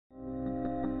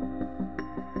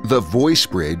The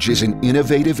VoiceBridge is an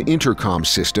innovative intercom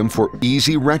system for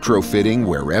easy retrofitting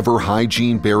wherever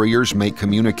hygiene barriers make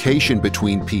communication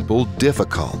between people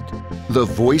difficult. The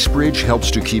VoiceBridge helps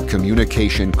to keep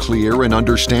communication clear and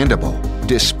understandable,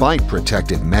 despite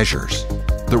protective measures.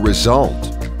 The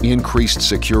result? Increased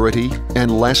security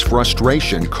and less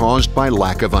frustration caused by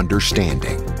lack of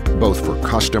understanding, both for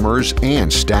customers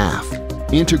and staff.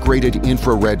 Integrated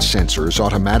infrared sensors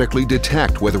automatically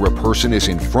detect whether a person is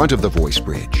in front of the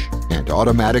VoiceBridge and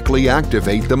automatically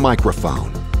activate the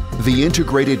microphone. The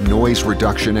integrated noise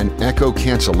reduction and echo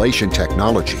cancellation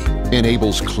technology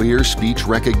enables clear speech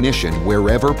recognition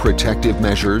wherever protective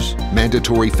measures,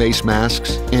 mandatory face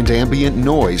masks, and ambient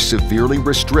noise severely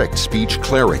restrict speech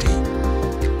clarity.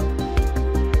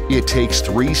 It takes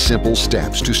 3 simple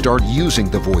steps to start using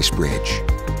the VoiceBridge.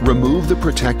 Remove the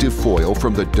protective foil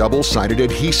from the double-sided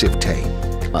adhesive tape.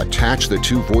 Attach the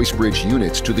 2 VoiceBridge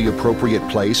units to the appropriate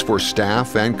place for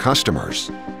staff and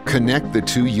customers. Connect the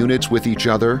 2 units with each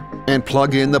other and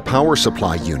plug in the power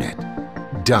supply unit.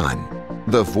 Done.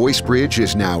 The VoiceBridge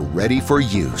is now ready for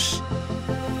use.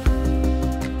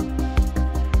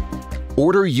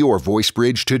 Order your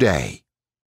VoiceBridge today.